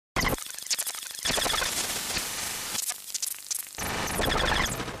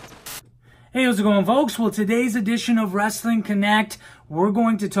Hey, how's it going, folks? Well, today's edition of Wrestling Connect, we're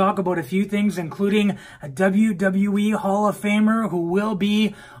going to talk about a few things, including a WWE Hall of Famer who will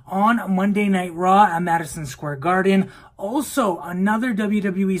be on Monday Night Raw at Madison Square Garden. Also, another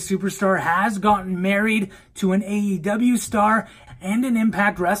WWE superstar has gotten married to an AEW star and an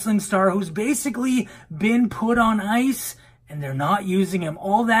Impact Wrestling star who's basically been put on ice, and they're not using him.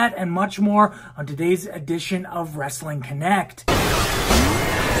 All that and much more on today's edition of Wrestling Connect.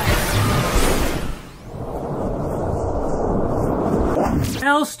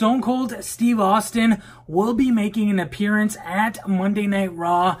 Well, Stone Cold Steve Austin will be making an appearance at Monday Night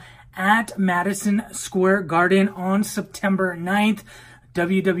Raw at Madison Square Garden on September 9th.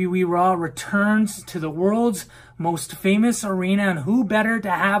 WWE Raw returns to the world's most famous arena, and who better to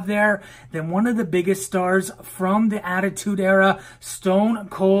have there than one of the biggest stars from the Attitude Era, Stone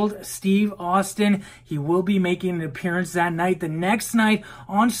Cold Steve Austin. He will be making an appearance that night. The next night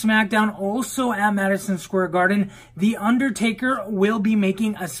on SmackDown, also at Madison Square Garden, The Undertaker will be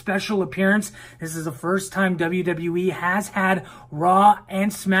making a special appearance. This is the first time WWE has had Raw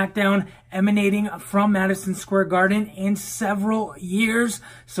and SmackDown emanating from Madison Square Garden in several years,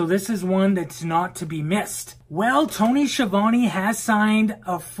 so this is one that's not to be missed. Well, Tony Schiavone has signed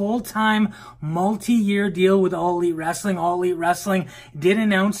a full-time, multi-year deal with All Elite Wrestling. All Elite Wrestling did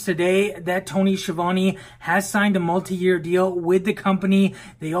announce today that Tony Schiavone has signed a multi-year deal with the company.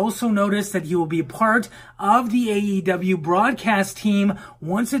 They also noticed that he will be part of the AEW broadcast team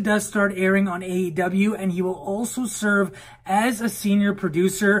once it does start airing on AEW, and he will also serve as a senior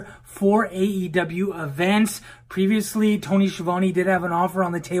producer for AEW events. Previously, Tony Schiavone did have an offer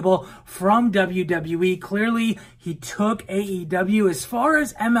on the table from WWE. Clearly, he took AEW. As far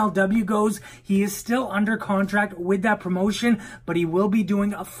as MLW goes, he is still under contract with that promotion, but he will be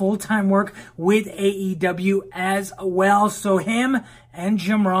doing a full-time work with AEW as well. So him and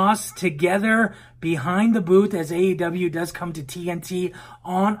Jim Ross together behind the booth as AEW does come to TNT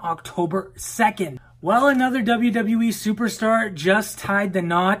on October 2nd. Well, another WWE superstar just tied the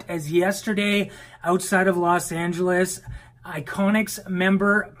knot, as yesterday, outside of Los Angeles, Iconics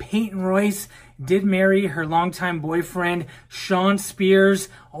member Peyton Royce did marry her longtime boyfriend, Shawn Spears,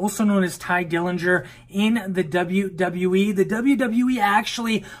 also known as Ty Dillinger, in the WWE. The WWE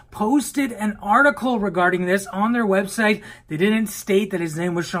actually posted an article regarding this on their website. They didn't state that his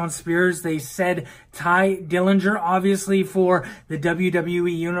name was Shawn Spears. They said Ty Dillinger, obviously for the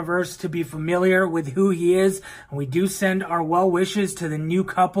WWE universe to be familiar with who he is. And we do send our well wishes to the new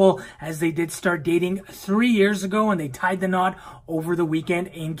couple, as they did start dating 3 years ago, and they tied the knot over the weekend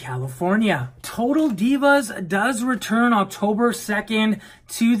in California. Total Divas does return October 2nd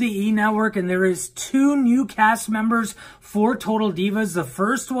to the E! Network, and there is 2 new cast members for Total Divas. The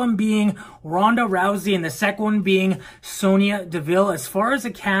first one being Ronda Rousey, and the second one being Sonya Deville. As far as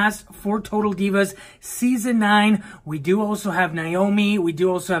the cast for Total Divas Season 9, we do also have Naomi, we do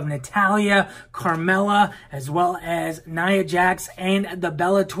also have Natalya, Carmella, as well as Nia Jax and the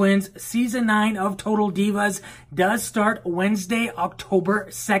Bella Twins. Season 9 of Total Divas does start Wednesday, October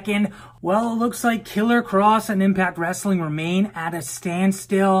 2nd. Well, it looks like Killer Kross and Impact Wrestling remain at a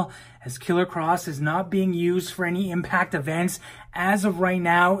standstill, as Killer Kross is not being used for any Impact events as of right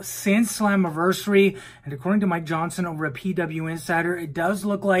now since Slammiversary. And according to Mike Johnson over at PW Insider, it does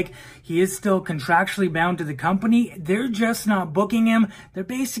look like he is still contractually bound to the company. They're just not booking him. They're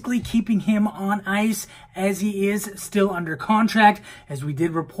basically keeping him on ice, as he is still under contract. As we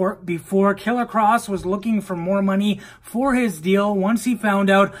did report before, Killer Kross was looking for more money for his deal once he found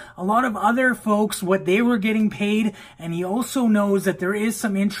out a lot of other folks what they were getting paid, and he also knows that there is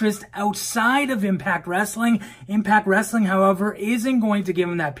some interest outside of Impact Wrestling. Impact Wrestling, however, isn't going to give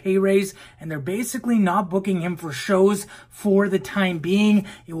him that pay raise, and they're basically not booking him for shows for the time being.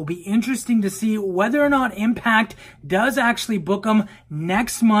 It will be interesting to see whether or not Impact does actually book him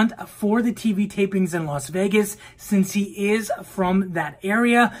next month for the TV tapings in Las Vegas, since he is from that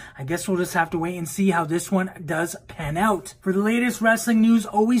area. I guess we'll just have to wait and see how this one does pan out. For the latest wrestling news,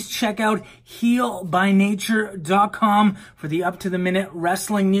 always check out HeelByNature.com for the up-to-the-minute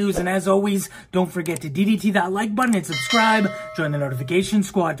wrestling news. And as always, don't forget to DDT that like button and subscribe. Join the notification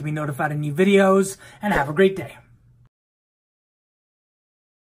squad to be notified of new videos, and have a great day.